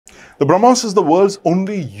The BrahMos is the world's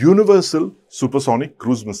only universal supersonic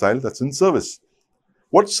cruise missile that's in service.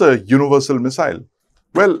 What's a universal missile?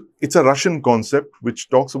 Well, it's a Russian concept which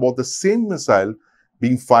talks about the same missile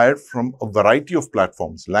being fired from a variety of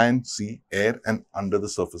platforms: land, sea, air, and under the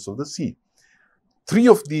surface of the sea. 3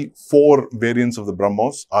 of the 4 variants of the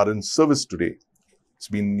BrahMos are in service today. It's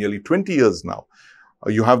been nearly 20 years now.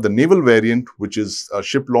 You have the naval variant, which is a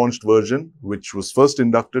ship-launched version, which was first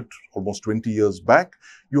inducted almost 20 years back.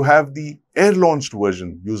 You have the air-launched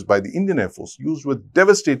version used by the Indian Air Force, used with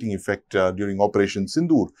devastating effect during Operation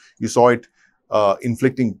Sindoor. You saw it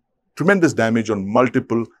inflicting tremendous damage on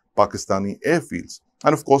multiple Pakistani airfields.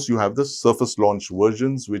 And of course, you have the surface-launched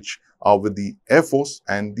versions, which are with the Air Force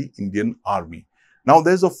and the Indian Army. Now,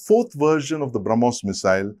 there's a 4th version of the BrahMos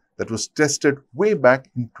missile that was tested way back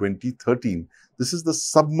in 2013. This is the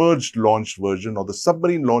submerged launched version or the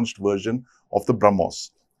submarine launched version of the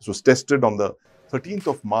BrahMos. This was tested on the 13th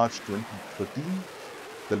of March 2013.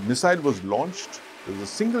 The missile was launched. There was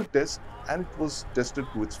a single test and it was tested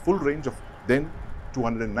to its full range of then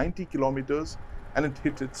 290 kilometers, and it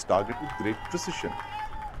hit its target with great precision.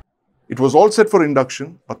 It was all set for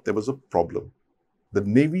induction, but there was a problem. The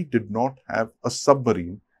Navy did not have a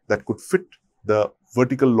submarine that could fit the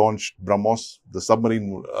vertical launched BrahMos, the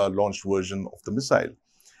submarine launched version of the missile.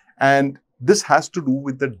 And this has to do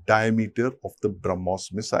with the diameter of the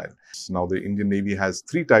BrahMos missile. Now, the Indian Navy has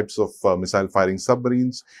 3 types of missile firing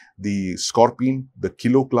submarines: the Scorpion, the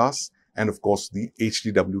Kilo class, and of course the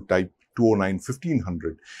HTW type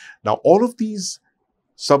 209-1500. Now, all of these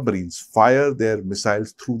submarines fire their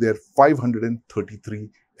missiles through their 533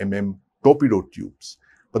 mm torpedo tubes.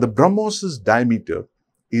 But the BrahMos's diameter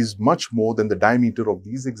is much more than the diameter of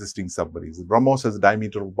these existing submarines. The BrahMos has a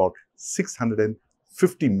diameter of about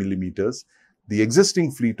 650 millimeters. The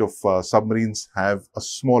existing fleet of submarines have a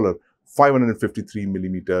smaller 553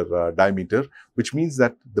 millimeter diameter, which means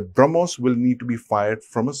that the BrahMos will need to be fired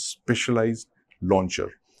from a specialized launcher.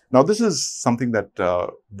 Now, this is something that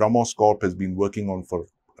BrahMos Corp has been working on for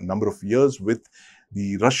a number of years with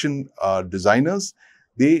the Russian designers.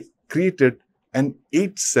 They created an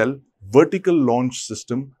 8-cell vertical launch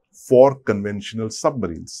system for conventional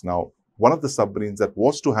submarines. Now, one of the submarines that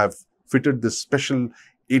was to have fitted this special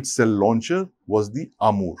 8-cell launcher was the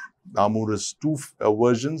Amur. The Amur is 2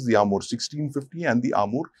 versions, the Amur 1650 and the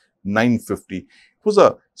Amur 950. It was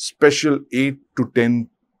a special 8 to 10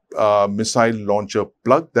 missile launcher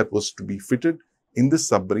plug that was to be fitted in the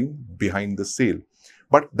submarine behind the sail.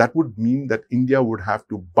 But that would mean that India would have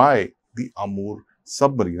to buy the Amur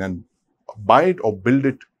submarine and buy it or build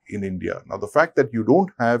it in India. Now, the fact that you don't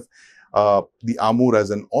have the Amur as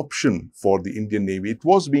an option for the Indian Navy, it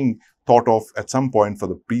was being thought of at some point for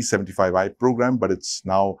the P-75I program, but it's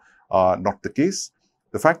now not the case.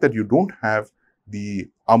 The fact that you don't have the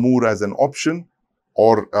Amur as an option,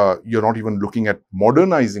 or you're not even looking at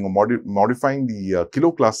modernizing or modifying the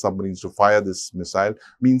Kilo class submarines to fire this missile,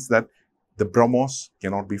 means that the BrahMos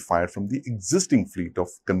cannot be fired from the existing fleet of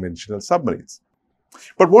conventional submarines.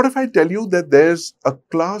 But what if I tell you that there's a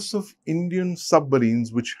class of Indian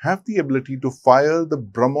submarines which have the ability to fire the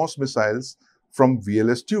BrahMos missiles from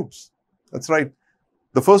VLS tubes? That's right.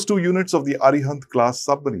 The first 2 units of the Arihant-class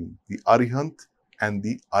submarine, the Arihant and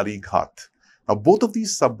the Arihant. Now, both of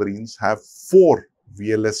these submarines have 4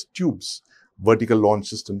 VLS tubes, vertical launch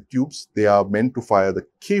system tubes. They are meant to fire the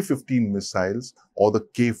K-15 missiles or the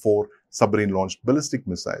K-4 submarine launched ballistic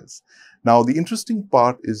missiles. Now, the interesting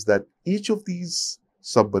part is that each of these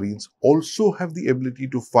submarines also have the ability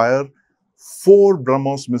to fire 4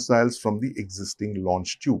 BrahMos missiles from the existing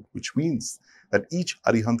launch tube, which means that each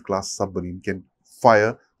Arihant-class submarine can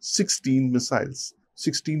fire 16 missiles,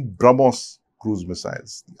 16 BrahMos cruise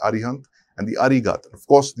missiles, the Arihant and the Arigat. Of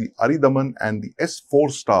course, the Aridaman and the S4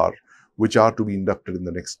 Star, which are to be inducted in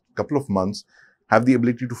the next couple of months, have the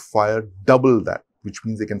ability to fire double that, which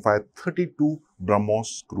means they can fire 32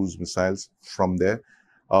 BrahMos cruise missiles from their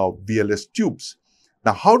VLS tubes.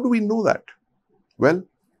 Now, how do we know that? Well,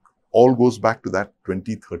 all goes back to that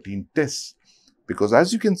 2013 test, because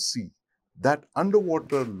as you can see, that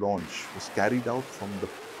underwater launch was carried out from the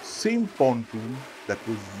same pontoon that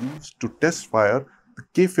was used to test fire the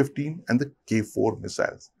K-15 and the K-4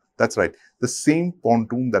 missiles. That's right, the same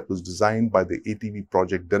pontoon that was designed by the ATV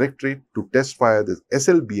Project Directorate to test fire the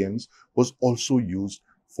SLBMs was also used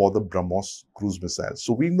for the BrahMos cruise missiles.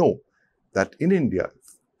 So we know that in India,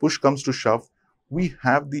 if push comes to shove, we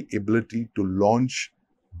have the ability to launch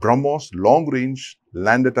BrahMos long-range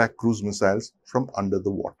land attack cruise missiles from under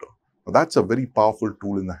the water. Now, that's a very powerful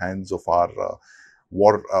tool in the hands of our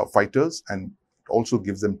war fighters, and it also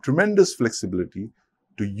gives them tremendous flexibility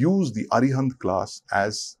to use the Arihant-class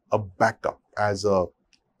as a backup, as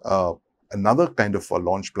another kind of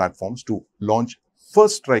launch platforms to launch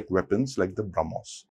first strike weapons like the BrahMos.